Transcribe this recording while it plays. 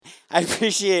I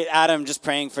appreciate Adam just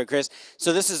praying for Chris.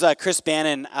 So this is Chris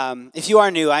Bannon. If you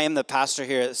are new, I am the pastor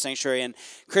here at the Sanctuary, and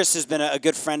Chris has been a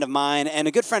good friend of mine and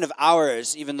a good friend of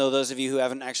ours, even though those of you who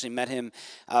haven't actually met him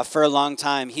for a long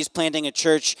time. He's planting a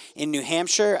church in New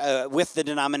Hampshire with the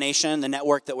denomination, the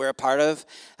network that we're a part of,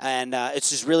 and it's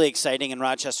just really exciting in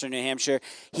Rochester, New Hampshire.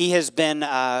 He has been,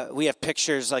 we have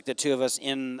pictures like the two of us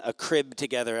in a crib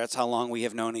together. That's how long we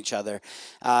have known each other.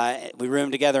 We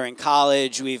roomed together in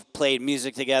college. We've played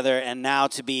music together. And now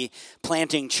to be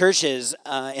planting churches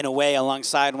in a way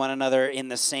alongside one another in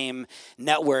the same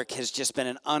network has just been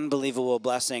an unbelievable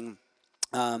blessing.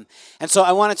 And so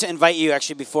I wanted to invite you,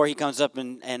 actually, before he comes up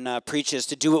and preaches,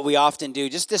 to do what we often do,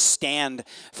 just to stand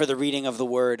for the reading of the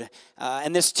Word.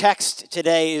 And this text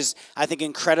today is, I think,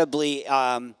 incredibly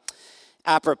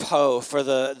apropos for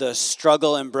the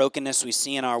struggle and brokenness we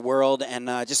see in our world, and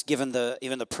just given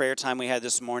even the prayer time we had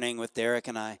this morning with Derek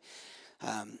and I.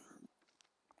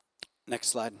 Next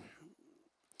slide.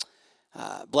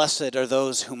 Blessed are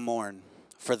those who mourn,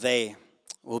 for they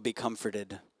will be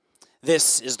comforted.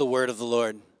 This is the word of the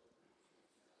Lord.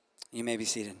 You may be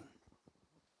seated.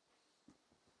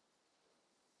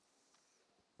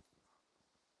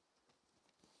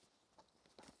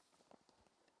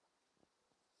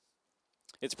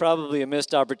 It's probably a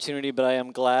missed opportunity, but I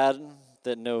am glad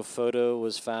that no photo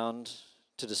was found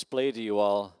to display to you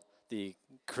all the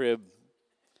crib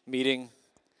meeting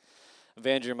of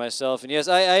Andrew and myself. And yes,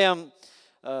 I am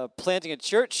planting a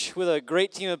church with a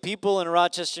great team of people in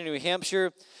Rochester, New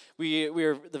Hampshire. We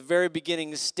are at the very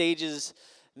beginning stages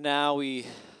now. We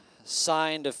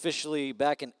signed officially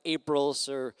back in April,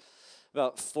 so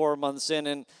about 4 months in.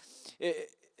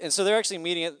 And so they're actually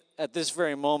meeting at this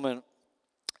very moment.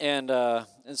 And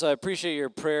so I appreciate your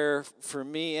prayer for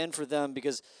me and for them,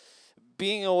 because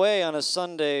being away on a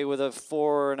Sunday with a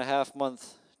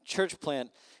 4.5-month church plant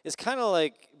is kind of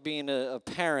like being a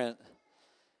parent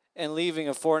and leaving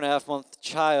a 4.5-month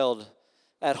child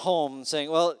at home saying,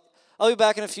 well, I'll be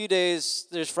back in a few days.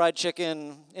 There's fried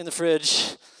chicken in the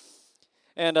fridge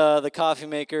and the coffee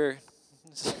maker.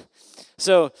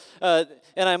 So,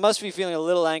 and I must be feeling a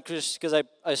little anxious because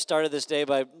I started this day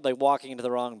by walking into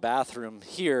the wrong bathroom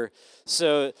here.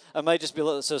 So I might just be a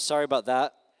little, so sorry about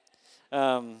that.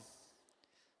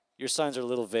 Your signs are a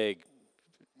little vague.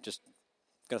 Just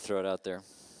going to throw it out there.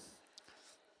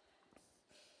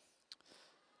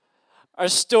 Our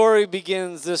story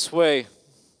begins this way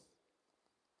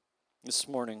this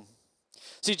morning.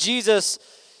 See, Jesus,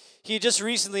 he had just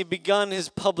recently begun his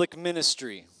public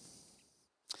ministry.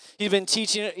 He's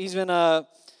been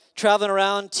traveling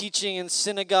around teaching in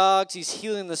synagogues. He's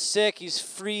healing the sick. He's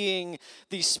freeing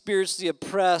the spiritually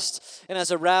oppressed. And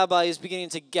as a rabbi, he's beginning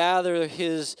to gather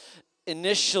his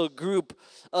initial group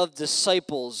of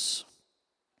disciples.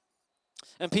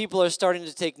 And people are starting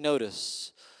to take notice.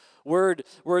 Word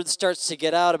starts to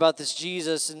get out about this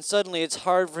Jesus, and suddenly it's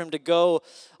hard for him to go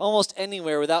almost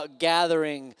anywhere without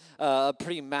gathering a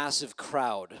pretty massive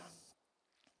crowd.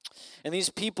 And these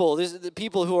people, the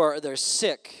people they're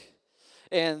sick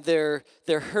and they're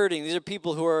hurting. These are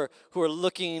people who are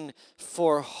looking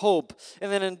for hope.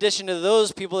 And then in addition to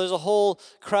those people, there's a whole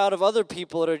crowd of other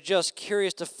people that are just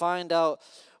curious to find out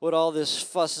what all this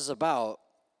fuss is about.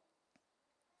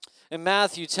 And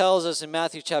Matthew tells us in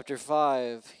Matthew chapter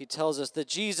 5, he tells us that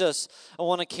Jesus, on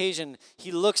one occasion,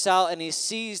 he looks out and he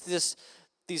sees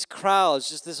these crowds,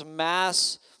 just this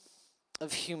mass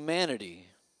of humanity.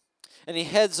 And he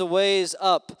heads a ways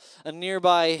up a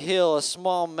nearby hill, a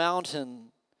small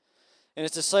mountain. And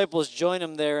his disciples join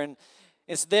him there. And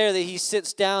it's there that he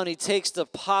sits down. He takes the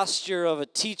posture of a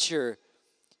teacher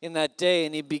in that day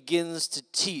and he begins to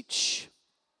teach.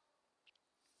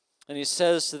 And he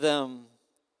says to them,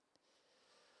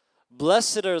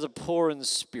 "Blessed are the poor in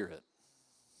spirit,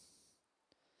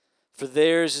 for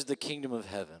theirs is the kingdom of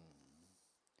heaven.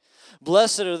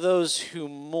 Blessed are those who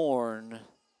mourn,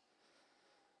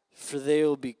 for they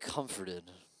will be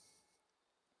comforted."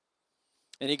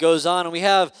 And he goes on, and we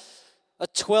have a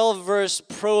 12-verse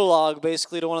prologue,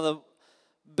 basically, to one of the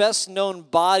best-known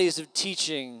bodies of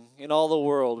teaching in all the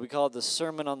world. We call it the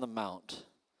Sermon on the Mount.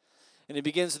 And it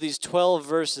begins with these 12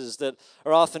 verses that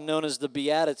are often known as the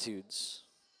Beatitudes.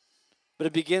 But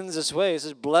it begins this way. It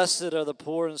says, "Blessed are the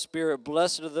poor in spirit.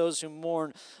 Blessed are those who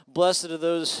mourn. Blessed are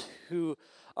those who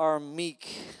are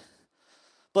meek.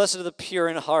 Blessed are the pure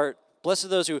in heart. Blessed are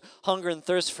those who hunger and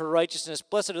thirst for righteousness.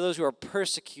 Blessed are those who are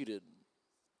persecuted."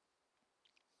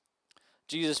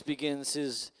 Jesus begins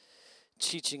his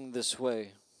teaching this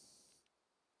way.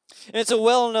 And it's a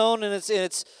well-known and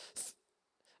it's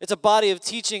It's a body of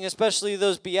teaching, especially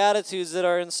those Beatitudes that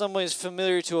are in some ways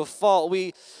familiar to a fault.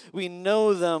 We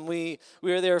know them. They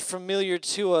are familiar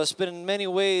to us, but in many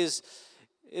ways,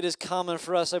 it is common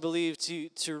for us, I believe,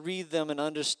 to read them and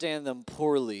understand them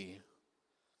poorly.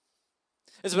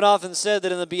 It's been often said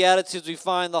that in the Beatitudes we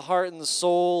find the heart and the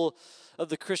soul of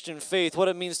the Christian faith, what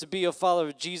it means to be a follower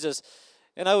of Jesus.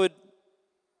 And I would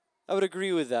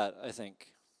agree with that, I think.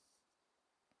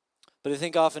 But I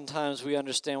think oftentimes we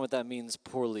understand what that means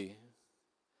poorly.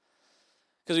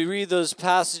 Because we read those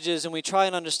passages and we try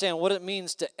and understand what it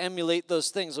means to emulate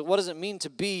those things. What does it mean to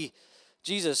be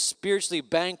Jesus spiritually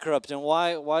bankrupt, and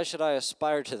why should I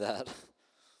aspire to that?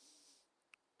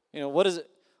 What is it?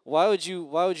 Why would you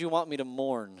want me to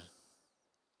mourn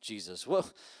Jesus?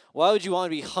 Why would you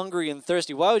want me to be hungry and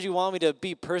thirsty? Why would you want me to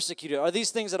be persecuted? Are these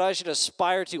things that I should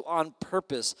aspire to on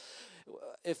purpose?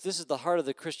 If this is the heart of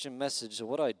the Christian message, so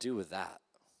what do I do with that?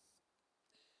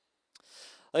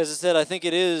 As I said, I think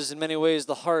it is in many ways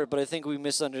the heart, but I think we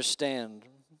misunderstand.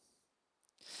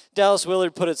 Dallas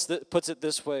Willard puts it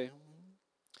this way.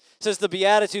 He says the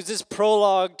Beatitudes, this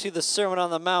prologue to the Sermon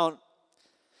on the Mount,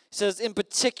 he says, in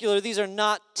particular, these are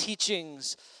not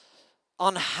teachings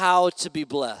on how to be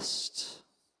blessed.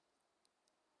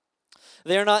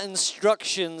 They are not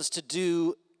instructions to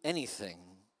do anything.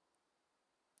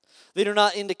 They do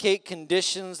not indicate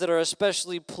conditions that are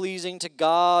especially pleasing to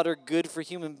God or good for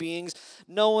human beings.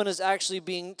 No one is actually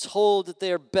being told that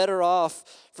they are better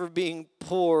off for being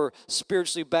poor,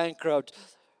 spiritually bankrupt,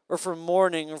 or for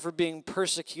mourning, or for being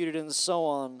persecuted, and so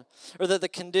on. Or that the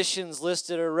conditions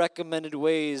listed are recommended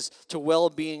ways to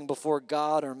well-being before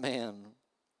God or man.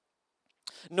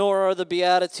 Nor are the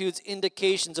Beatitudes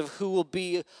indications of who will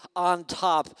be on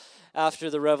top after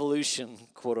the revolution,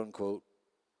 quote unquote.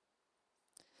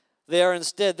 They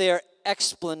are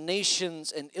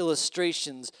explanations and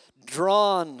illustrations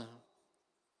drawn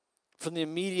from the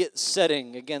immediate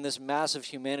setting, again, this massive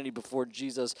humanity before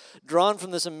Jesus, drawn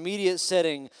from this immediate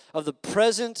setting of the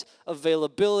present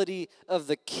availability of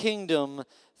the kingdom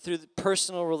through the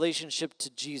personal relationship to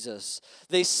Jesus.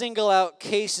 They single out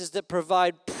cases that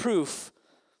provide proof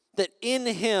that in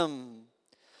Him,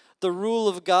 the rule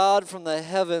of God from the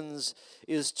heavens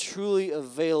is truly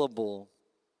available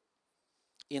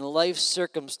in life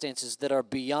circumstances that are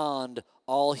beyond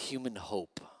all human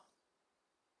hope.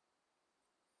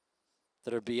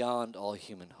 That are beyond all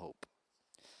human hope.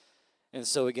 And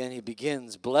so again, he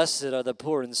begins, blessed are the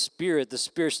poor in spirit, the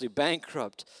spiritually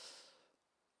bankrupt.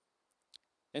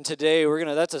 And today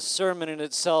that's a sermon in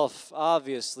itself,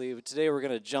 obviously, but today we're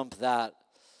going to jump that.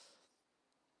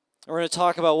 We're going to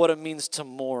talk about what it means to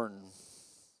mourn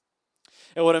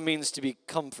and what it means to be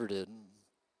comforted.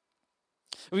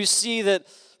 We see that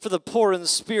for the poor in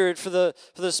spirit, for the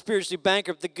spiritually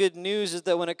bankrupt, the good news is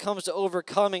that when it comes to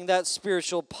overcoming that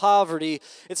spiritual poverty,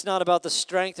 it's not about the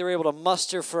strength that we're able to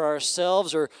muster for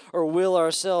ourselves or will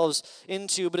ourselves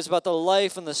into, but it's about the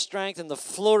life and the strength and the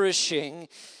flourishing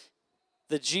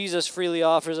that Jesus freely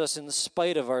offers us in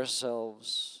spite of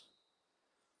ourselves.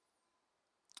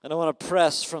 And I want to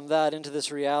press from that into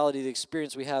this reality, the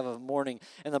experience we have of mourning,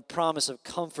 and the promise of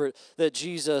comfort that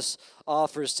Jesus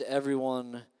offers to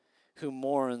everyone who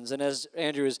mourns. And as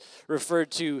Andrew has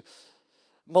referred to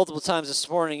multiple times this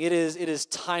morning, it is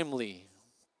timely.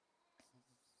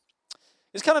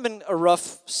 It's kind of been a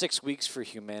rough 6 weeks for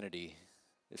humanity,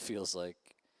 it feels like.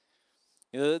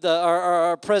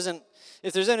 Our present,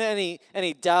 if there's any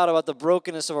doubt about the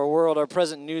brokenness of our world, our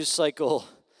present news cycle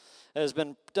has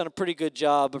done a pretty good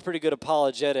job, a pretty good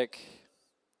apologetic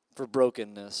for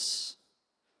brokenness.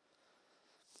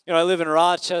 I live in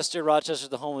Rochester. Rochester's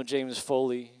the home of James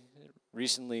Foley,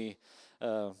 recently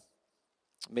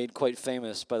made quite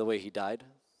famous by the way he died.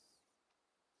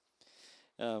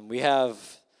 We have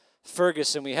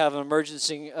Ferguson. We have an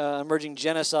emerging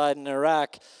genocide in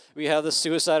Iraq. We have the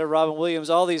suicide of Robin Williams.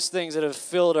 All these things that have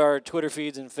filled our Twitter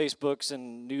feeds and Facebooks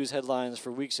and news headlines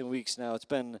for weeks and weeks now. It's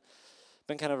been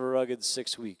kind of a rugged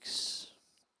 6 weeks.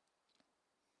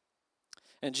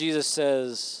 And Jesus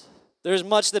says, there's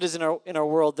much that is in our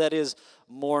world that is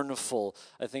mournful.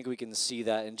 I think we can see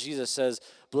that. And Jesus says,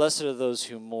 blessed are those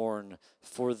who mourn,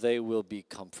 for they will be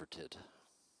comforted.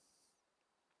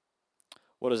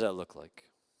 What does that look like?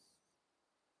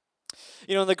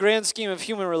 In the grand scheme of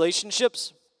human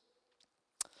relationships,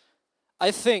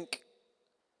 I think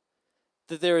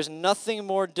that there is nothing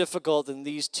more difficult than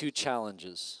these two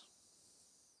challenges.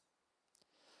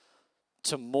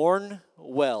 To mourn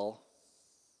well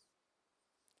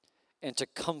and to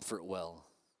comfort well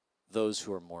those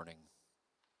who are mourning.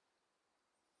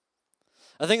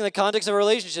 I think in the context of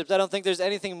relationships, I don't think there's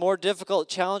anything more difficult,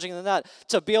 challenging than that.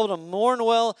 To be able to mourn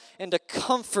well and to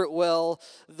comfort well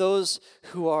those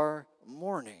who are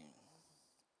mourning.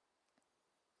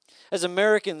 As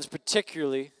Americans,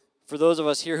 particularly, for those of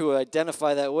us here who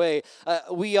identify that way,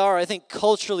 we are, I think,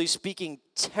 culturally speaking,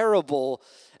 terrible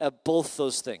at both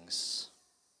those things.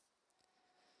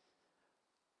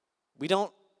 We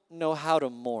don't know how to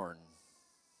mourn.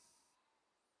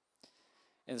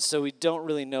 And so we don't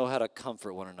really know how to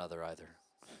comfort one another either.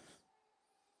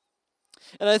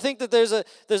 And I think that there's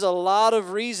a lot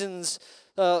of reasons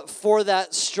for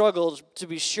that struggle, to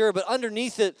be sure. But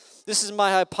underneath it, this is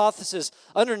my hypothesis,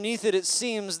 underneath it, it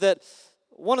seems that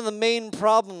one of the main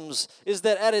problems is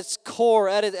that at its core,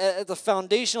 at the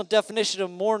foundational definition of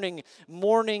mourning,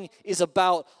 mourning is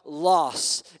about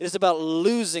loss. It is about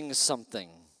losing something.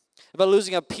 About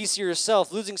losing a piece of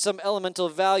yourself, losing some elemental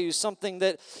value, something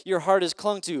that your heart has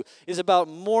clung to, is about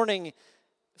mourning,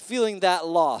 feeling that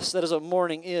loss. That is what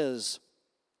mourning is.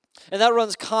 And that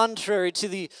runs contrary to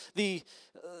the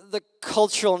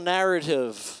cultural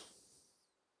narrative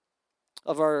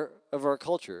of our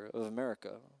culture, of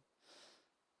America.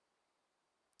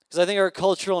 Because I think our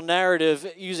cultural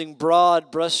narrative, using broad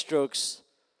brushstrokes,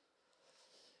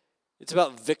 it's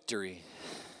about victory.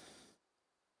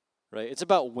 Right? It's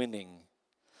about winning.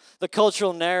 The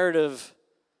cultural narrative,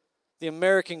 the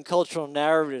American cultural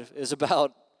narrative, is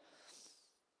about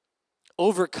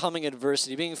overcoming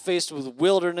adversity, being faced with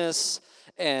wilderness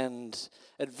and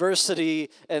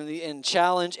adversity and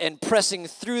challenge, and pressing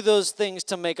through those things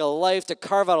to make a life, to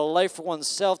carve out a life for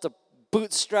oneself, to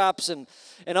bootstraps and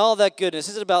all that goodness.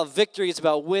 It's about victory, it's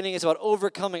about winning, it's about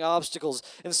overcoming obstacles.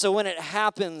 And so when it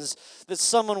happens that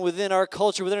someone within our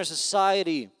culture, within our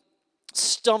society,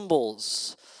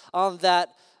 stumbles on that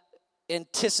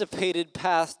anticipated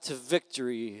path to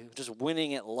victory, just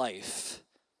winning at life.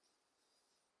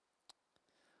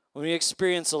 When we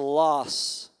experience a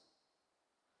loss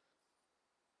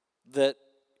that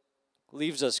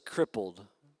leaves us crippled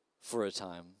for a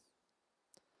time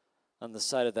on the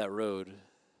side of that road,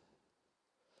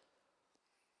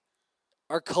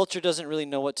 our culture doesn't really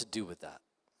know what to do with that.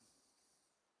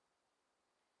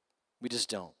 We just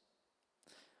don't.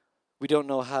 We don't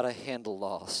know how to handle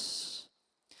loss.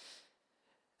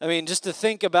 I mean, just to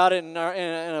think about it in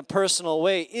a personal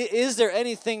way, is there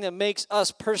anything that makes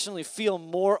us personally feel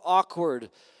more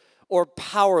awkward or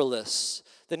powerless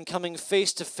than coming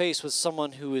face to face with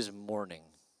someone who is mourning,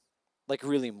 like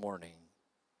really mourning?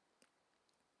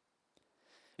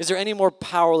 Is there any more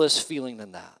powerless feeling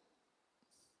than that?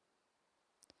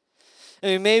 I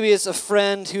mean, maybe it's a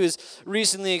friend who has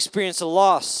recently experienced a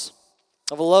loss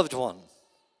of a loved one.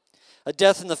 A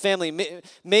death in the family.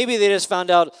 Maybe they just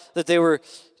found out that they were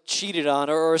cheated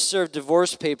on or served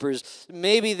divorce papers.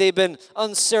 Maybe they've been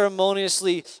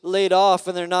unceremoniously laid off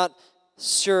and they're not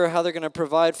sure how they're going to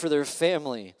provide for their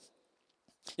family.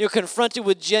 Confronted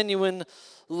with genuine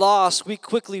loss, we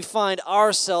quickly find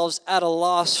ourselves at a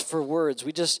loss for words.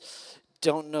 We just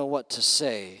don't know what to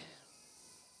say.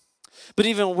 But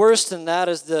even worse than that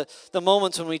is the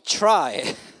moments when we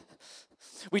try.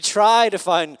 We try to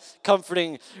find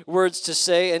comforting words to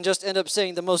say and just end up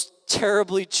saying the most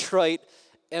terribly trite,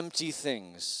 empty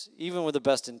things, even with the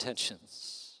best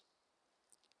intentions.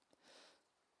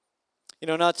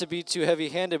 Not to be too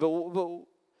heavy-handed, but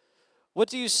what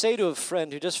do you say to a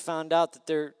friend who just found out that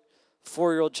their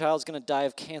 4-year-old child's going to die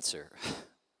of cancer?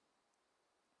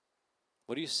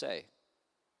 What do you say?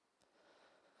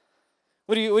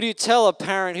 What do you tell a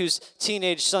parent whose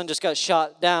teenage son just got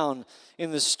shot down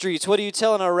in the streets? What do you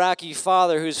tell an Iraqi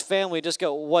father whose family just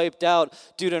got wiped out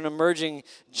due to an emerging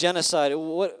genocide?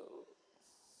 What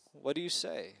do you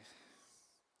say?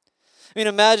 I mean,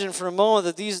 imagine for a moment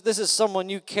that this is someone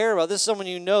you care about. This is someone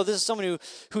you know. This is someone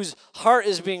whose heart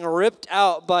is being ripped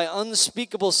out by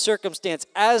unspeakable circumstance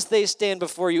as they stand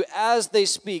before you, as they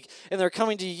speak, and they're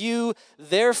coming to you,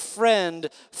 their friend,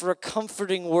 for a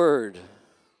comforting word.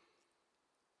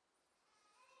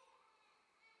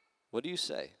 What do you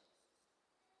say?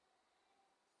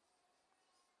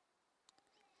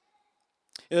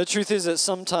 The truth is that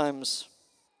sometimes,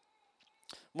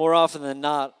 more often than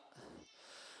not,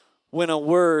 when a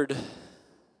word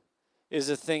is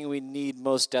the thing we need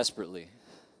most desperately,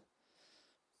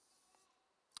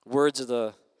 words are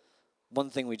the one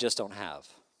thing we just don't have.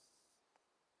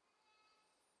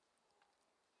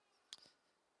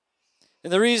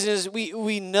 And the reason is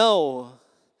we know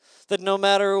that no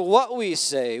matter what we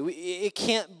say, it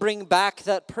can't bring back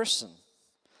that person.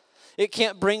 It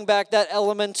can't bring back that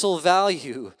elemental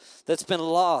value that's been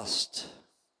lost.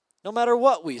 No matter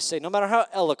what we say, no matter how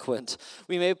eloquent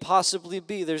we may possibly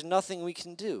be, there's nothing we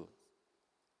can do.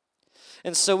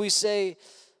 And so we say,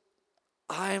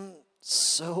 I'm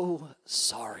so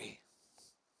sorry.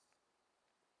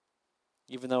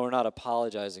 Even though we're not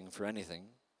apologizing for anything.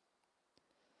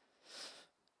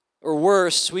 Or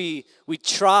worse, we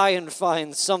try and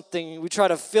find something, we try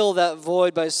to fill that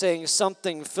void by saying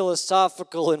something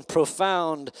philosophical and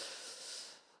profound.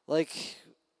 Like,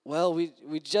 well,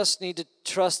 we just need to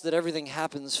trust that everything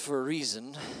happens for a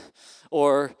reason.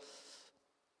 Or,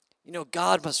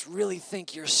 God must really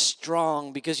think you're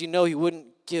strong because He wouldn't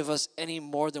give us any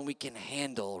more than we can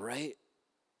handle, right?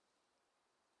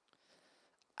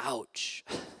 Ouch.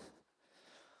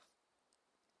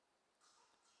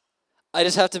 I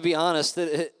just have to be honest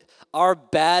that our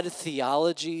bad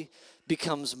theology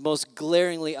becomes most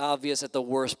glaringly obvious at the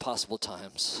worst possible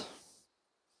times.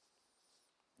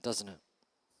 Doesn't it?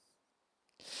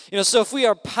 So if we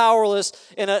are powerless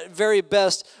and at very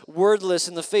best wordless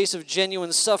in the face of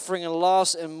genuine suffering and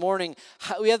loss and mourning,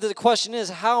 the question is,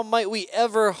 how might we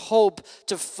ever hope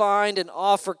to find and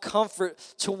offer comfort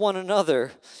to one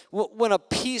another? When a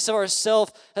piece of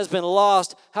ourself has been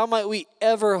lost, how might we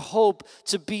ever hope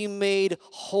to be made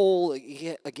whole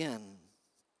again?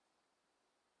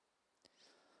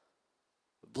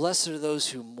 Blessed are those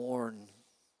who mourn,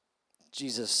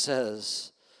 Jesus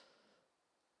says,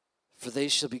 for they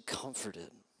shall be comforted.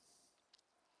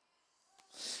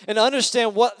 And to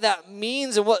understand what that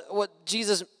means and what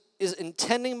Jesus is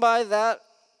intending by that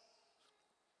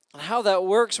and how that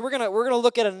works, we're gonna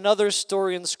look at another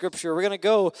story in Scripture. We're gonna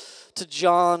go to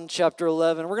John chapter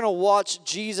 11. We're gonna watch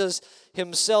Jesus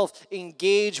Himself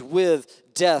engage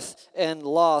with death and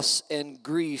loss and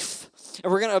grief.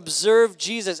 And we're going to observe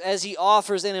Jesus as He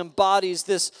offers and embodies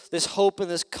this hope and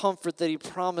this comfort that He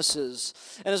promises.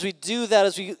 And as we do that,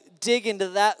 as we dig into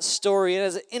that story and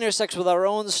as it intersects with our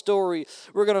own story,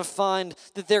 we're going to find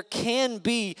that there can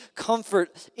be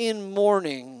comfort in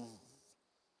mourning.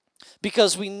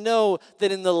 Because we know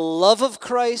that in the love of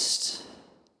Christ,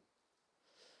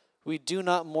 we do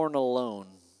not mourn alone.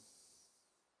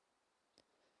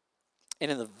 And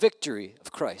in the victory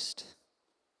of Christ,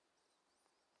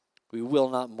 we will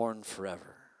not mourn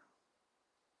forever.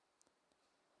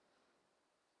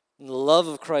 In the love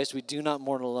of Christ, we do not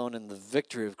mourn alone. In the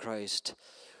victory of Christ,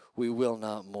 we will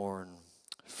not mourn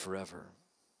forever.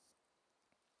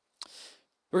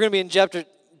 We're going to be in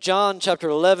John chapter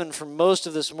 11 for most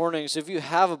of this morning. So if you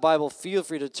have a Bible, feel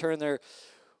free to turn there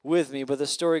with me. But the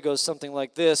story goes something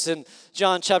like this. In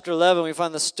John chapter 11, we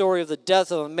find the story of the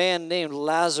death of a man named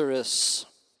Lazarus,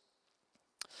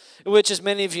 which, as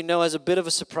many of you know, has a bit of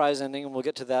a surprise ending, and we'll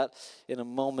get to that in a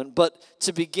moment. But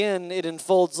to begin, it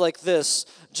unfolds like this.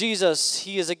 Jesus,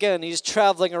 he's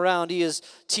traveling around, he is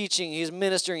teaching, he is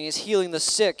ministering, he is healing the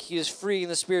sick, he is freeing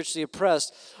the spiritually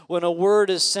oppressed, when a word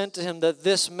is sent to him that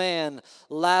this man,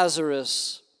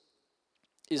 Lazarus,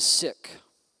 is sick,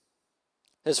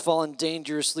 has fallen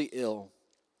dangerously ill.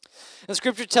 And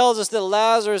Scripture tells us that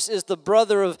Lazarus is the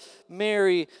brother of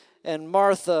Mary and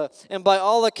Martha, and by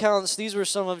all accounts, these were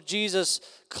some of Jesus'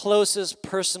 closest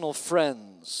personal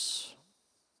friends.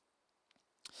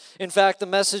 In fact, the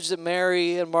message that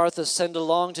Mary and Martha sent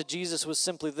along to Jesus was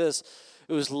simply this.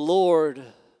 It was, Lord,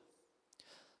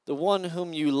 the one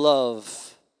whom you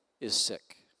love is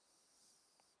sick.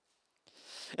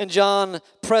 And John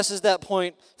presses that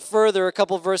point further. A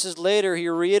couple verses later, he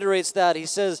reiterates that. He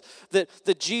says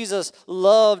that Jesus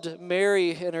loved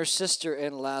Mary and her sister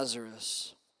and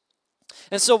Lazarus.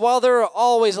 And so while there are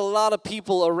always a lot of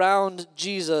people around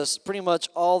Jesus pretty much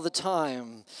all the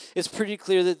time, it's pretty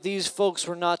clear that these folks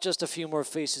were not just a few more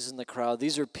faces in the crowd.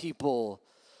 These are people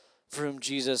for whom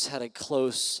Jesus had a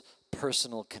close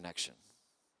personal connection.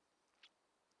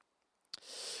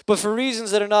 But for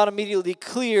reasons that are not immediately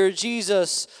clear,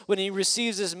 Jesus, when he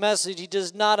receives this message, he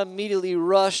does not immediately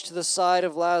rush to the side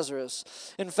of Lazarus.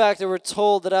 In fact, they were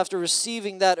told that after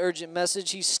receiving that urgent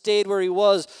message, he stayed where he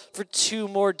was for 2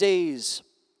 more days.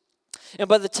 And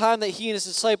by the time that he and his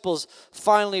disciples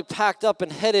finally packed up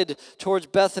and headed towards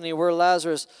Bethany, where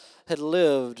Lazarus had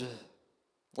lived,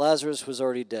 Lazarus was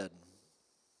already dead.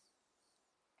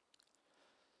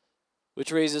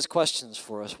 Which raises questions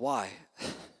for us. Why?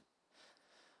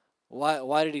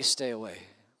 Why did he stay away?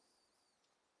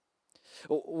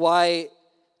 Why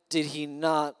did he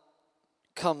not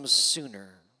come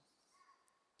sooner?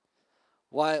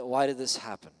 Why did this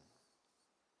happen?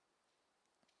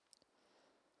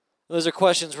 Those are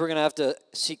questions we're going to have to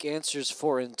seek answers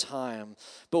for in time.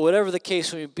 But whatever the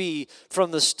case may be,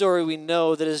 from the story we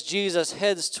know that as Jesus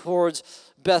heads towards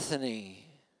Bethany,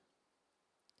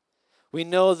 we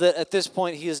know that at this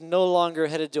point he is no longer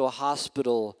headed to a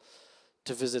hospital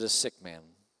to visit a sick man.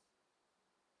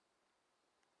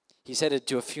 He's headed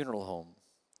to a funeral home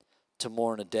to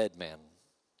mourn a dead man.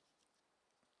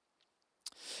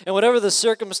 And whatever the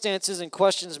circumstances and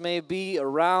questions may be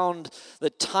around the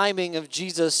timing of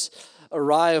Jesus'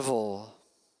 arrival,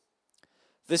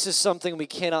 this is something we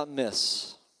cannot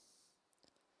miss.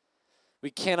 We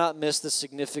cannot miss the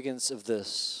significance of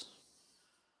this.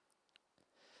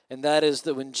 And that is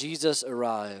that when Jesus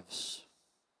arrives,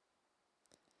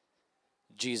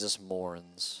 Jesus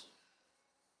mourns.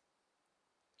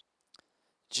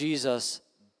 Jesus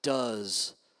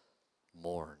does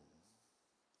mourn.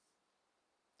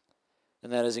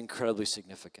 And that is incredibly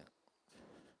significant.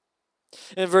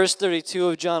 In verse 32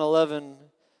 of John 11,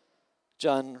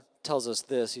 John tells us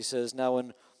this. He says, "Now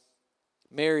when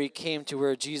Mary came to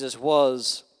where Jesus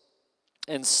was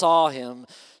and saw him,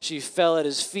 she fell at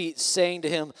his feet, saying to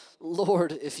him,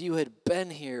 'Lord, if you had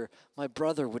been here, my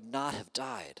brother would not have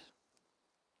died.'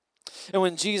 And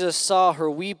when Jesus saw her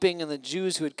weeping, and the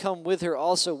Jews who had come with her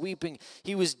also weeping,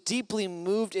 he was deeply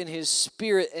moved in his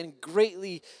spirit and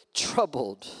greatly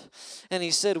troubled. And he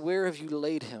said, 'Where have you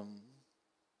laid him?'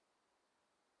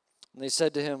 And they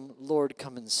said to him, 'Lord,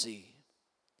 come and see.'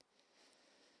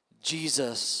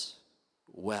 Jesus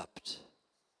wept.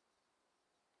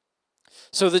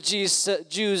 So the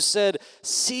Jews said,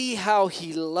 'See how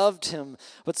he loved him.'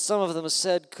 But some of them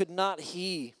said, 'Could not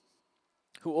he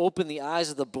who opened the eyes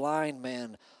of the blind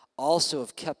man also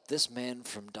have kept this man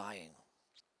from dying?'"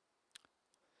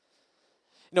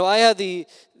 You know, I had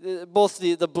both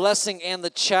the blessing and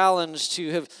the challenge to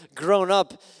have grown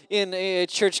up in a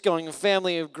church-going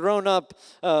family, have grown up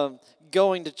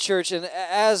going to church, and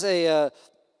as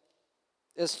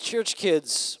church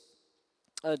kids,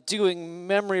 doing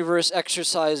memory verse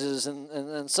exercises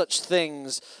and such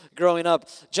things growing up,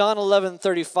 John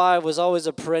 11:35 was always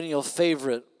a perennial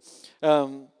favorite.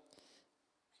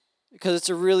 Because it's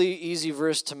a really easy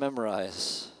verse to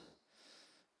memorize.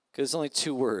 Because it's only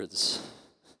 2 words.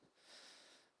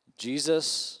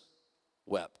 Jesus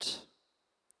wept.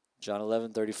 John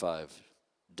 11:35.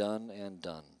 Done and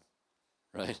done.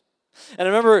 Right? And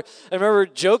I remember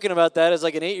joking about that as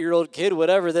like an 8-year-old kid,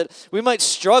 whatever, that we might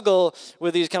struggle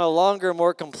with these kind of longer,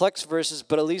 more complex verses,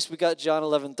 but at least we got John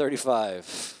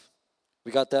 11:35.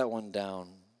 We got that one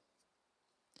down.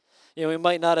 You know, we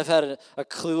might not have had a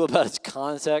clue about its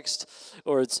context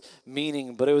or its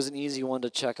meaning, but it was an easy one to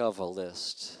check off a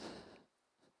list.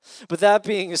 But that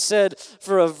being said,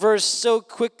 for a verse so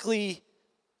quickly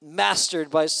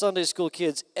mastered by Sunday school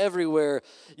kids everywhere,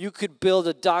 you could build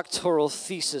a doctoral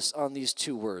thesis on these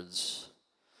 2 words.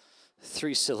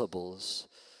 3 syllables.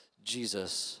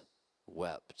 Jesus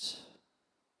wept.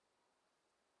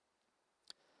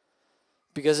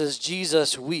 Because as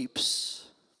Jesus weeps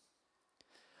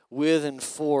with and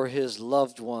for his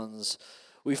loved ones,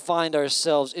 we find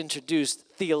ourselves introduced,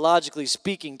 theologically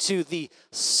speaking, to the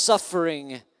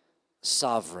suffering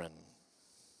sovereign.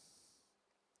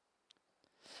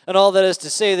 And all that is to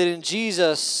say that in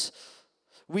Jesus,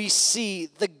 we see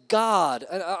the God,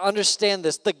 understand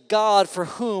this, the God for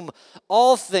whom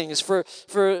all things, for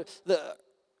the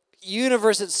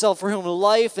universe itself, for whom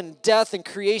life and death and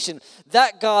creation,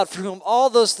 that God for whom all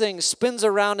those things spins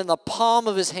around in the palm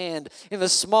of his hand, in the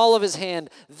small of his hand,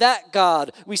 that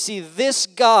God, we see this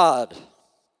God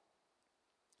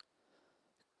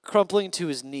crumpling to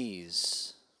his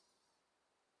knees,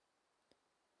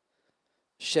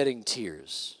 shedding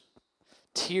tears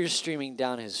streaming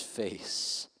down his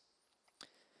face,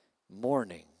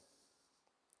 mourning,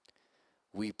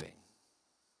 weeping.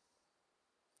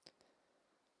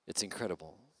 It's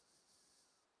incredible.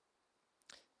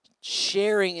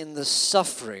 Sharing in the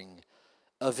suffering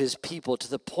of his people to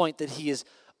the point that he is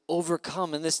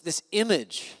overcome. And this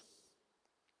image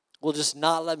will just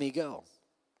not let me go.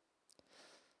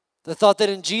 The thought that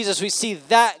in Jesus we see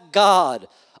that God,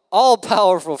 all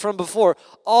powerful from before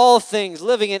all things,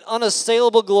 living in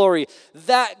unassailable glory,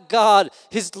 that God,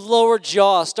 his lower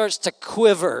jaw starts to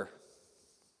quiver.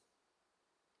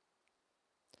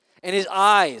 And his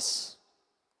eyes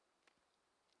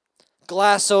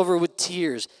glass over with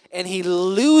tears, and he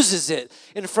loses it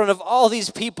in front of all these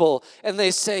people, and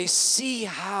they say, "See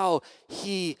how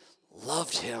he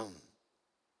loved him."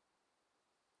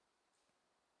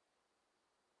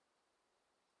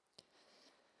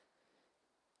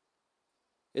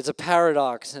 It's a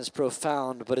paradox and it's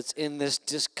profound, but it's in this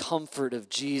discomfort of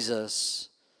Jesus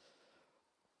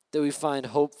that we find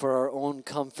hope for our own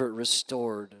comfort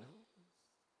restored.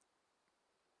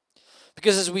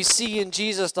 Because as we see in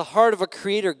Jesus the heart of a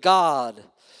creator God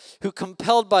who,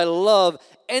 compelled by love,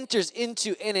 enters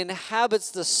into and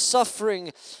inhabits the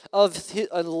suffering of his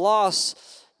loss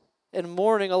and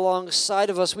mourning alongside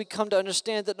of us, we come to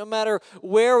understand that no matter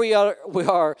where we are,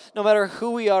 no matter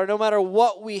who we are, no matter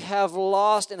what we have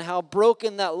lost and how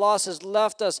broken that loss has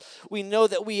left us, we know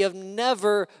that we have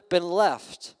never been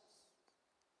left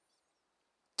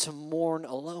to mourn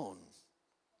alone.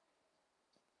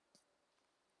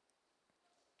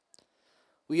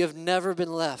 We have never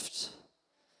been left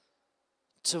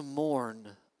to mourn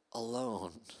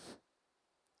alone.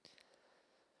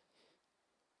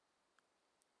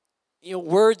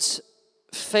 Words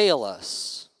fail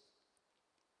us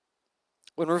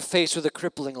when we're faced with a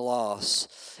crippling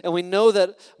loss. And we know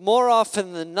that more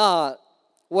often than not,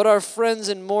 what our friends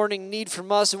in mourning need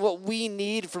from us and what we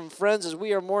need from friends as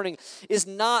we are mourning is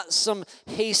not some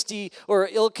hasty or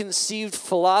ill-conceived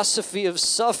philosophy of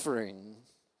suffering.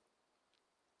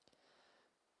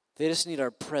 They just need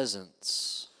our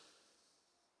presence.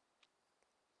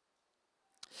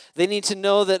 They need to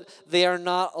know that they are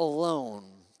not alone.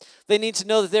 They need to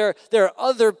know that there are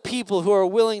other people who are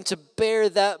willing to bear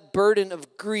that burden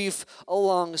of grief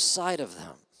alongside of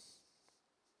them.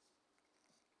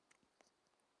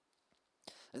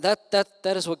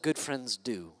 That is what good friends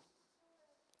do.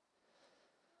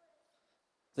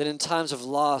 That in times of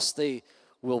loss, they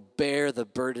will bear the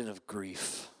burden of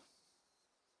grief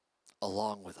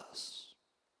along with us.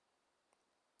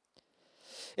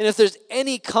 And if there's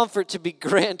any comfort to be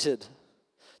granted,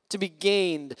 to be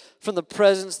gained from the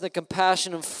presence and the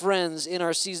compassion of friends in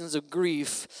our seasons of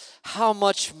grief, how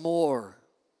much more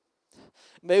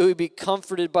may we be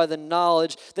comforted by the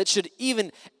knowledge that should even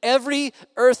every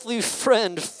earthly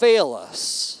friend fail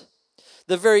us,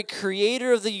 the very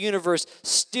creator of the universe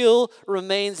still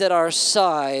remains at our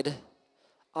side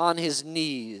on his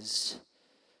knees,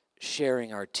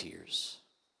 sharing our tears.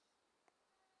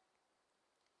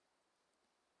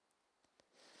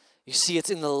 You see, it's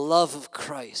in the love of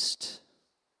Christ.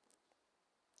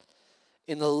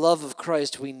 In the love of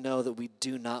Christ, we know that we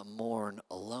do not mourn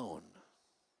alone.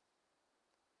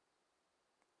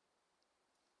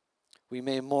 We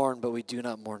may mourn, but we do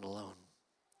not mourn alone.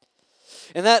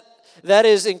 And that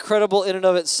is incredible in and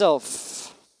of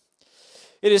itself.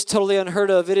 It is totally unheard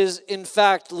of. It is, in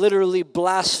fact, literally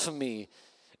blasphemy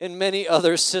in many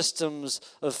other systems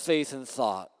of faith and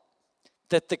thought,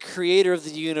 that the creator of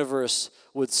the universe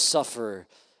would suffer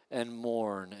and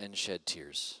mourn and shed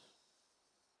tears.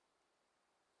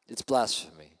 It's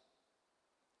blasphemy.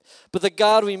 But the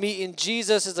God we meet in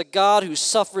Jesus is a God who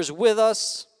suffers with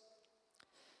us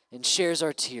and shares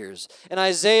our tears. And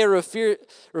Isaiah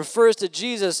refers to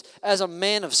Jesus as a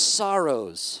man of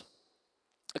sorrows,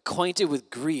 acquainted with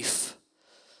grief.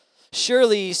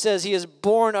 Surely, he says, he has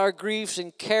borne our griefs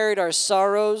and carried our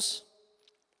sorrows.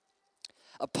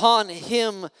 Upon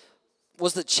him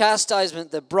was the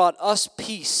chastisement that brought us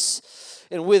peace,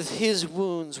 and with his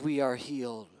wounds we are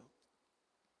healed.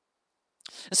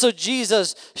 And so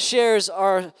Jesus shares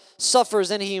our suffers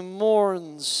and he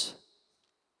mourns.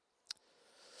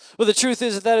 But the truth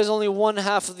is that is only one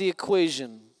half of the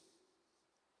equation.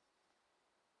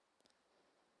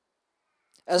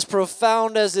 As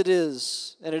profound as it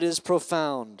is, and it is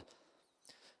profound,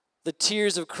 the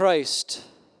tears of Christ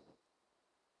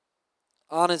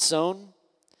on its own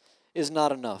is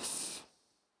not enough.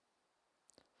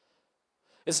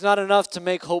 It's not enough to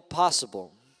make hope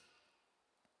possible.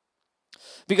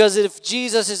 Because if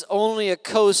Jesus is only a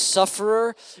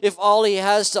co-sufferer, if all he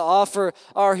has to offer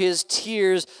are his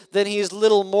tears, then he is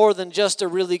little more than just a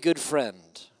really good friend.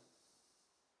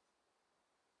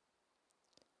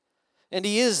 And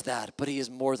he is that, but he is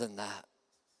more than that.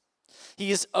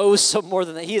 He is oh so more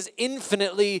than that. He is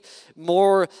infinitely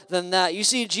more than that. You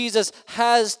see, Jesus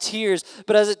has tears,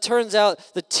 but as it turns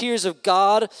out, the tears of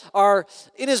God are,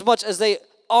 inasmuch as they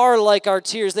are like our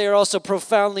tears, they are also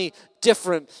profoundly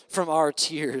different from our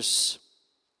tears.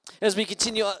 As we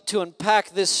continue to unpack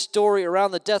this story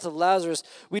around the death of Lazarus,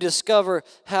 we discover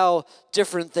how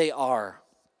different they are.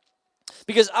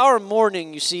 Because our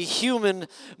mourning, you see, human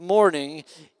mourning,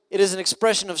 it is an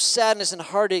expression of sadness and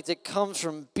heartache that comes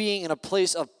from being in a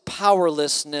place of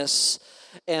powerlessness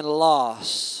and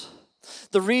loss.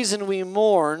 The reason we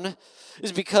mourn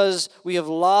is because we have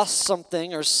lost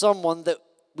something or someone that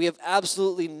we have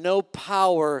absolutely no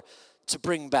power to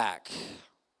bring back.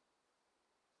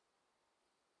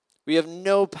 We have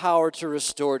no power to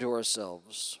restore to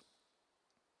ourselves.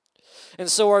 And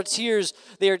so our tears,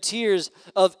 they are tears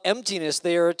of emptiness.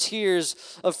 They are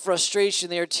tears of frustration.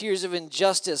 They are tears of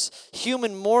injustice.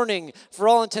 Human mourning, for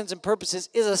all intents and purposes,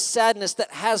 is a sadness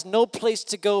that has no place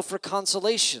to go for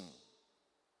consolation.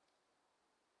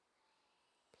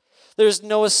 There's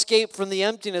no escape from the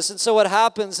emptiness. And so what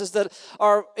happens is that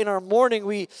in our mourning,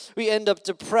 we end up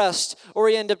depressed, or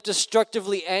we end up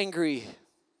destructively angry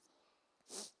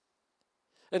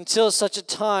until such a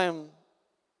time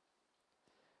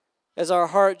as our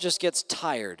heart just gets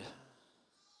tired.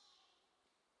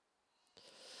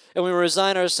 And we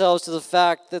resign ourselves to the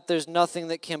fact that there's nothing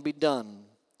that can be done.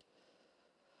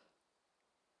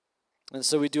 And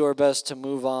so we do our best to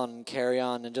move on and carry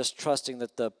on, and just trusting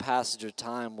that the passage of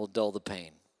time will dull the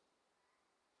pain.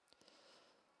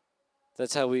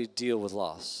 That's how we deal with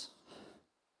loss.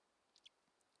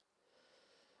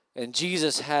 And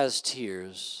Jesus has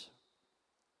tears,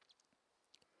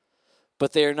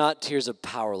 but they are not tears of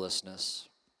powerlessness.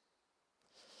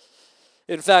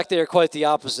 In fact, they are quite the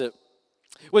opposite.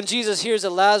 When Jesus hears that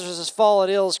Lazarus has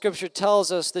fallen ill, Scripture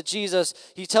tells us that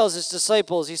he tells his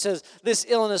disciples, he says, this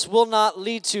illness will not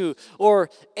lead to or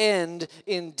end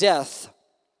in death.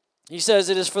 He says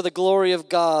it is for the glory of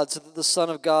God, so that the Son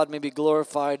of God may be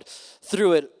glorified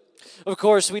through it. Of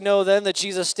course, we know then that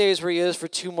Jesus stays where he is for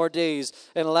 2 more days,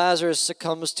 and Lazarus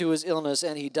succumbs to his illness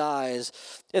and he dies.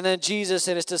 And then Jesus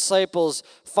and his disciples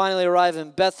finally arrive in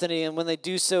Bethany, and when they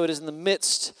do so, it is in the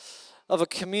midst of a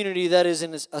community that is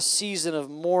in a season of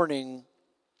mourning.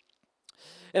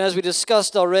 And as we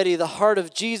discussed already, the heart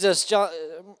of Jesus,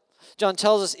 John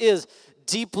tells us, is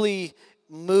deeply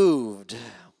moved.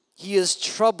 He is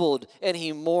troubled and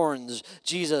he mourns.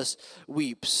 Jesus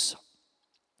weeps.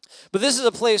 But this is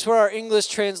a place where our English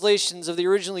translations of the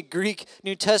originally Greek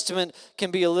New Testament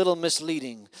can be a little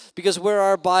misleading, because where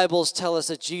our Bibles tell us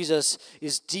that Jesus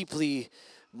is deeply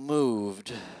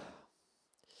moved,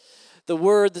 the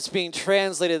word that's being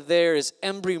translated there is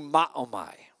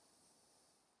embrymaomai.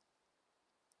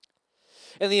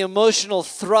 And the emotional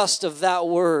thrust of that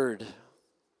word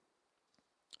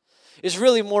is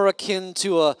really more akin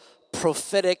to a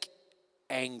prophetic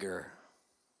anger.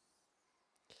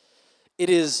 It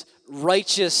is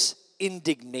righteous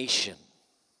indignation.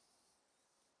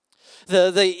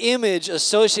 The image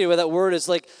associated with that word is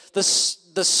like the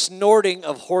snorting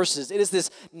of horses. It is this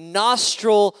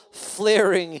nostril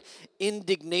flaring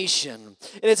indignation.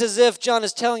 And it's as if John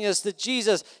is telling us that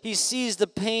Jesus, he sees the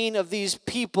pain of these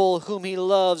people whom he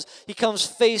loves. He comes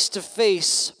face to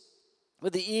face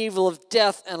with the evil of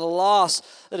death and loss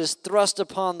that is thrust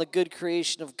upon the good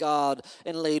creation of God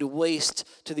and laid waste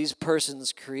to these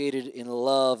persons created in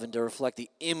love and to reflect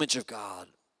the image of God.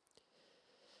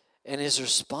 And his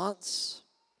response?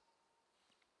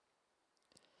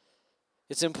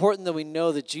 It's important that we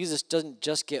know that Jesus doesn't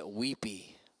just get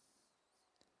weepy.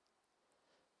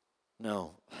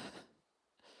 No.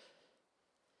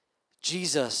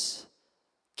 Jesus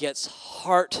gets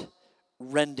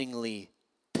heart-rendingly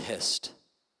pissed,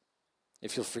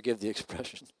 if you'll forgive the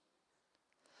expression.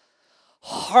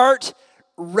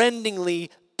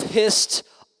 Heart-rendingly pissed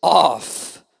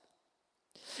off.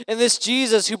 And this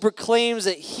Jesus who proclaims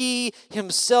that he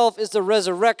himself is the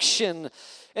resurrection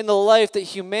and the life that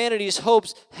humanity's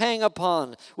hopes hang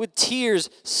upon, with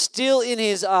tears still in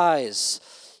his eyes,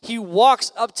 he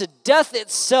walks up to death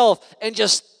itself and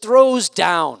just throws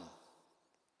down.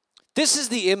 This is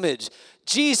the image.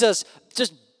 Jesus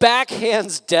just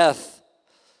backhands death.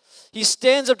 He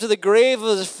stands up to the grave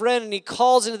of his friend and he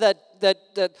calls into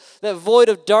that void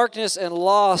of darkness and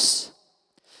loss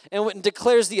and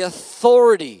declares the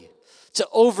authority to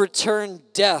overturn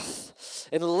death.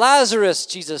 And Lazarus,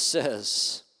 Jesus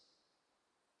says,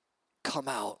 come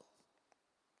out.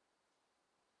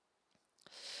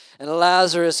 And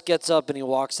Lazarus gets up and he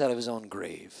walks out of his own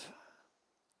grave.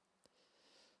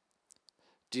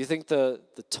 Do you think the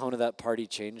tone of that party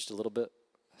changed a little bit?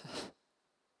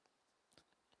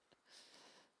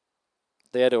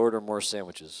 They had to order more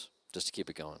sandwiches just to keep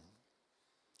it going.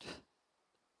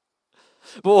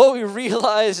 But what we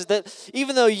realize is that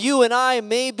even though you and I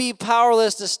may be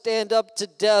powerless to stand up to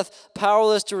death,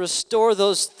 powerless to restore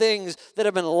those things that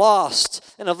have been lost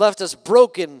and have left us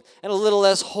broken and a little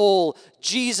less whole,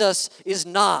 Jesus is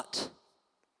not.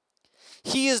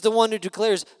 He is the one who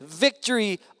declares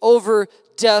victory over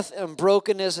death and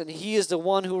brokenness, and he is the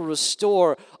one who will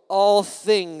restore all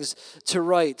things to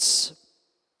rights.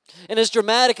 And as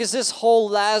dramatic as this whole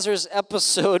Lazarus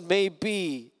episode may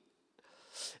be,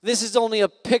 this is only a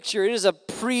picture. It is a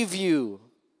preview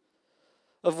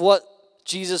of what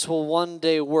Jesus will one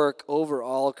day work over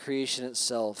all creation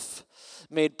itself,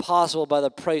 made possible by the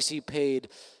price he paid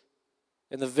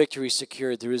and the victory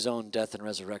secured through his own death and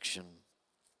resurrection.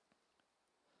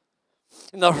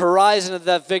 And the horizon of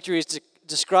that victory is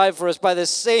described for us by the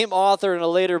same author in a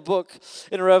later book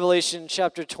in Revelation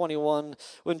chapter 21,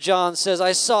 when John says,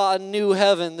 I saw a new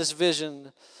heaven, this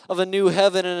vision of a new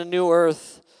heaven and a new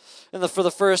earth. For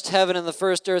the first heaven and the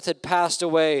first earth had passed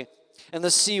away, and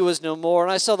the sea was no more.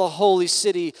 And I saw the holy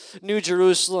city, New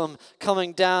Jerusalem,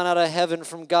 coming down out of heaven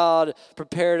from God,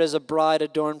 prepared as a bride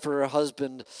adorned for her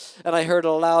husband. And I heard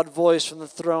a loud voice from the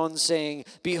throne saying,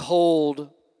 Behold,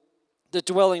 the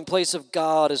dwelling place of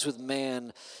God is with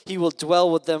man. He will dwell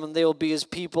with them, and they will be his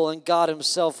people, and God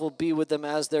himself will be with them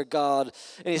as their God.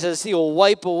 And he says he will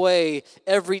wipe away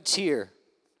every tear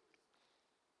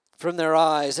from their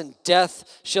eyes, and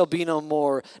death shall be no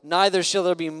more. Neither shall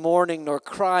there be mourning, nor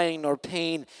crying, nor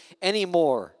pain any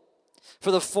more.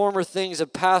 For the former things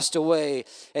have passed away.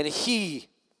 And he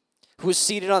who is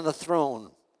seated on the throne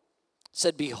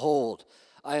said, Behold,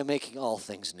 I am making all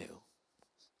things new.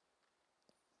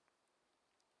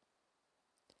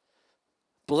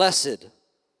 Blessed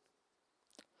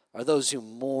are those who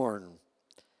mourn,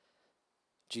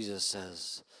 Jesus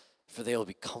says, for they will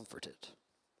be comforted.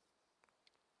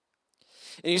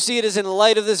 And you see, it is in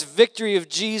light of this victory of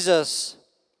Jesus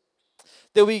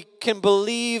that we can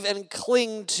believe and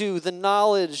cling to the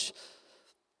knowledge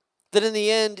that in the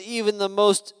end, even the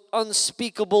most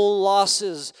unspeakable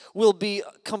losses will be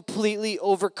completely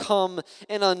overcome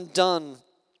and undone.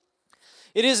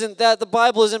 It isn't that the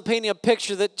Bible isn't painting a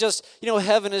picture that just,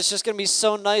 heaven is just going to be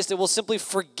so nice that we'll simply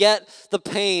forget the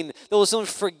pain, that we'll simply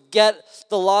forget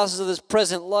the losses of this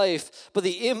present life. But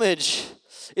the image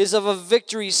is of a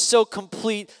victory so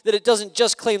complete that it doesn't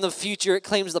just claim the future, it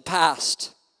claims the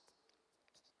past.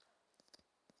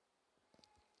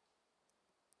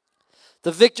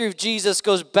 The victory of Jesus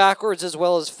goes backwards as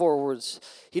well as forwards.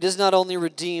 He does not only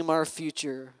redeem our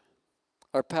future,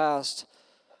 our past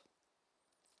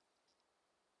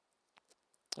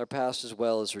as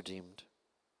well is redeemed.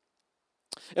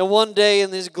 And one day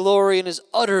in his glory and his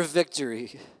utter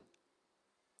victory,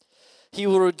 he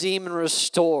will redeem and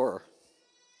restore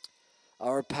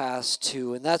our past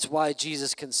too. And that's why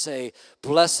Jesus can say,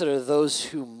 Blessed are those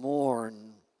who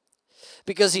mourn.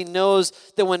 Because he knows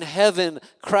that when heaven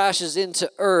crashes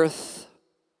into earth,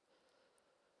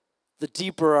 the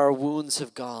deeper our wounds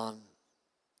have gone,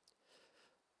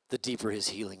 the deeper his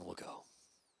healing will go.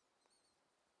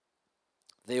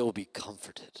 They will be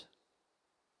comforted.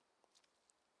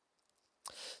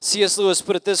 C.S. Lewis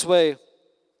put it this way,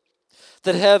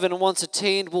 that heaven, once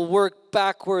attained, will work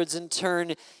backwards and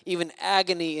turn even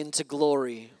agony into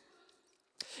glory.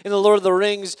 In The Lord of the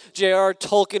Rings, J.R.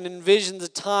 Tolkien envisions a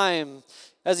time,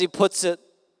 as he puts it,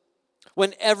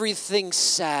 when everything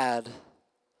sad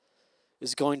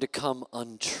is going to come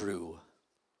untrue.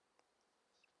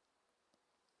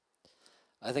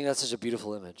 I think that's such a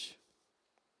beautiful image.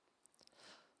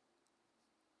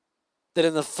 That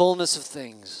in the fullness of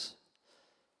things,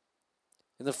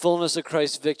 in the fullness of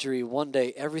Christ's victory, one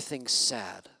day everything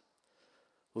sad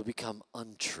will become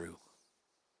untrue.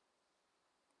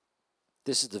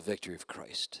 This is the victory of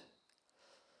Christ.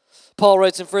 Paul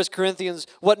writes in 1 Corinthians,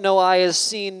 What no eye has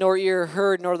seen, nor ear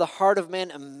heard, nor the heart of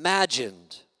man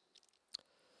imagined,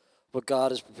 what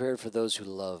God has prepared for those who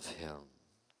love him.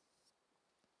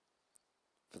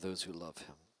 For those who love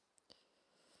him.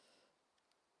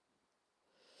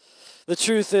 The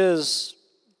truth is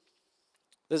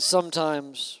that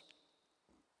sometimes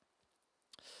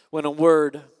when a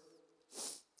word,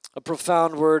 a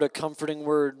profound word, a comforting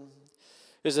word,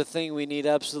 is a thing we need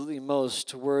absolutely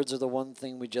most, words are the one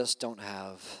thing we just don't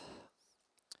have.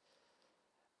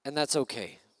 And that's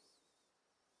okay.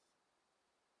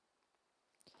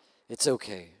 It's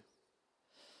okay.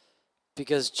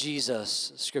 Because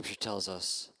Jesus, Scripture tells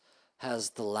us,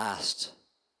 has the last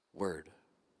word.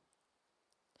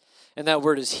 And that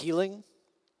word is healing.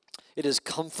 It is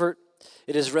comfort.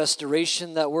 It is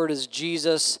restoration. That word is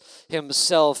Jesus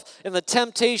himself. And the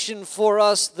temptation for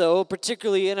us, though,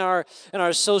 particularly in our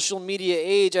social media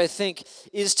age, I think,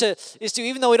 is to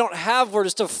even though we don't have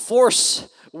words, to force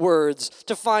words,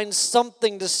 to find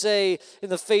something to say in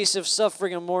the face of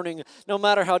suffering and mourning, no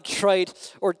matter how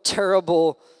trite or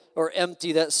terrible or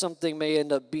empty that something may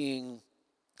end up being.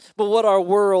 But what our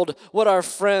world, what our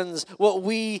friends, what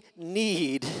we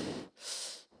need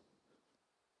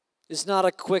is not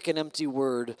a quick and empty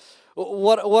word.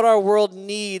 What our world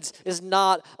needs is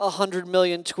not 100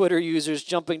 million Twitter users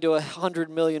jumping to 100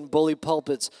 million bully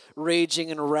pulpits, raging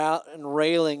and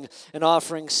railing and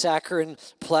offering saccharine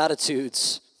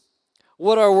platitudes.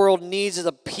 What our world needs is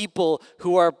a people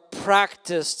who are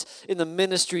practiced in the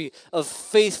ministry of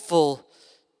faithful,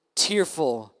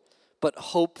 tearful, but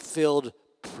hope-filled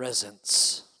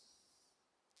presence.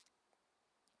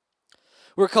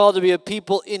 We're called to be a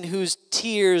people in whose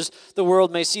tears the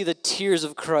world may see the tears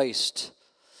of Christ.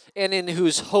 and in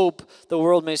whose hope the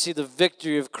world may see the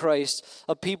victory of Christ,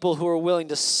 a people who are willing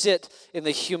to sit in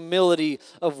the humility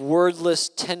of wordless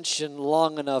tension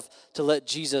long enough to let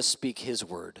Jesus speak his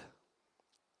word,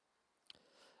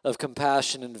 of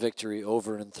compassion and victory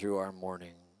over and through our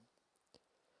mourning.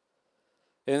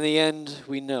 In the end,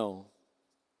 we know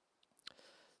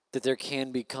that there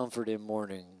can be comfort in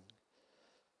mourning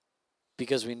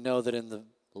because we know that in the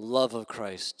love of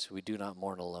Christ, we do not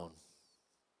mourn alone.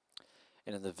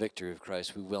 And in the victory of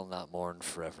Christ, we will not mourn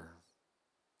forever.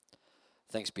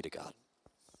 Thanks be to God.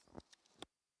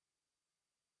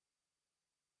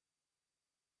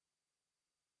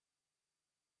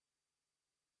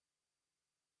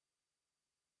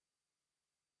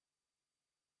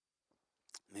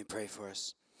 Let me pray for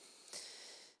us.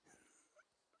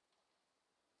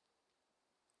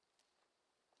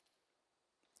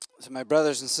 So my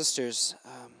brothers and sisters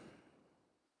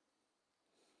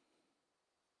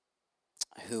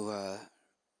who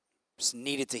just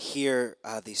needed to hear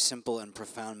the simple and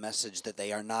profound message that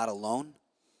they are not alone.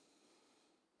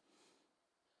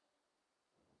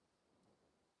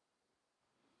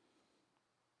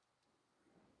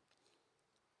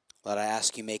 Lord, I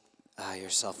ask you make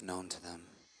yourself known to them,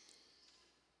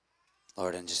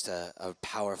 Lord, in just a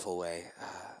powerful way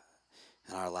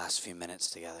in our last few minutes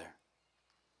together.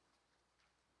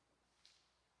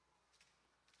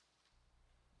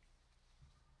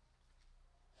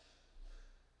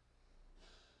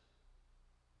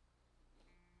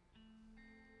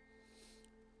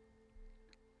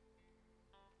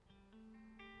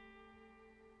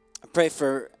 I pray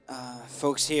for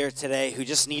folks here today who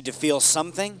just need to feel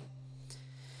something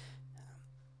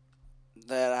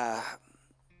that,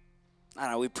 I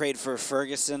don't know, we prayed for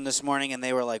Ferguson this morning and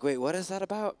they were like, wait, what is that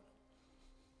about?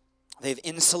 They've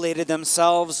insulated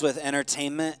themselves with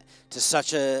entertainment to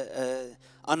such a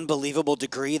unbelievable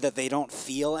degree that they don't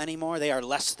feel anymore. They are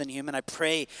less than human. I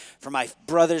pray for my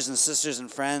brothers and sisters and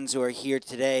friends who are here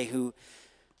today who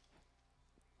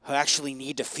actually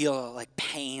need to feel like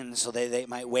pain so they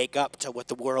might wake up to what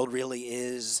the world really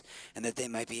is and that they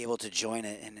might be able to join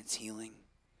it in its healing.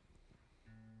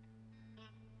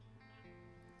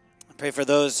 I pray for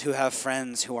those who have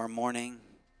friends who are mourning.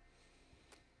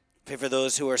 Pray for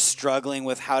those who are struggling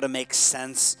with how to make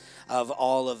sense of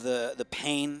all of the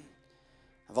pain,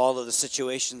 of all of the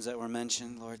situations that were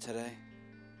mentioned, Lord, today.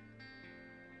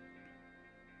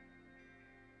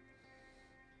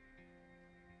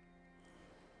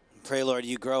 Pray, Lord,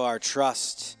 you grow our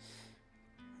trust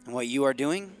in what you are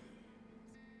doing.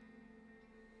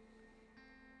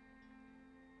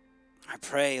 I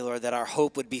pray, Lord, that our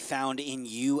hope would be found in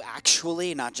you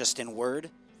actually, not just in word.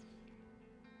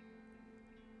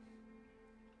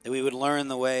 That we would learn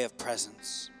the way of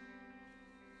presence.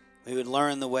 We would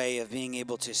learn the way of being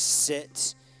able to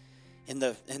sit in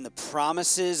the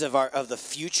promises of the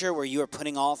future where you are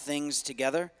putting all things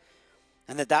together.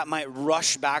 And that might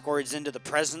rush backwards into the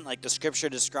present like the scripture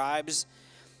describes.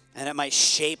 And it might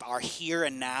shape our here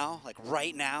and now, like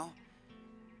right now.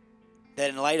 That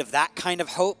in light of that kind of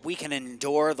hope, we can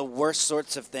endure the worst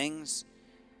sorts of things.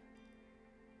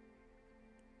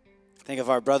 Think of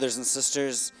our brothers and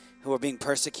sisters who are being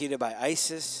persecuted by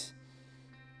ISIS.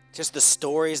 Just the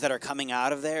stories that are coming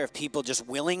out of there of people just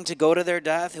willing to go to their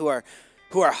death, who are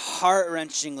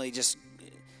heart-wrenchingly just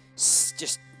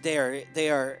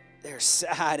they're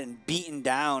sad and beaten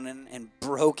down and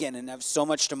broken and have so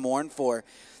much to mourn for.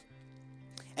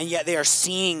 And yet they are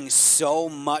seeing so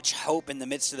much hope in the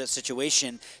midst of that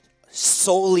situation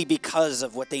solely because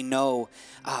of what they know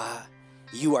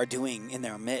you are doing in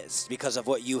their midst, because of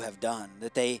what you have done.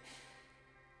 That they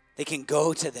can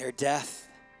go to their death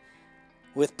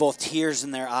with both tears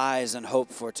in their eyes and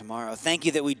hope for tomorrow. Thank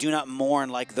you that we do not mourn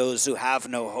like those who have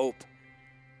no hope.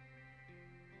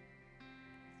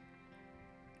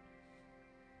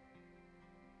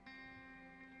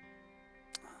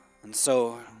 And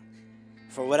so,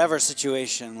 for whatever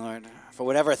situation, Lord, for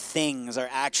whatever things are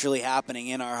actually happening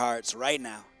in our hearts right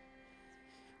now,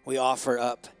 we offer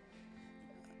up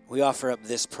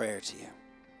this prayer to you.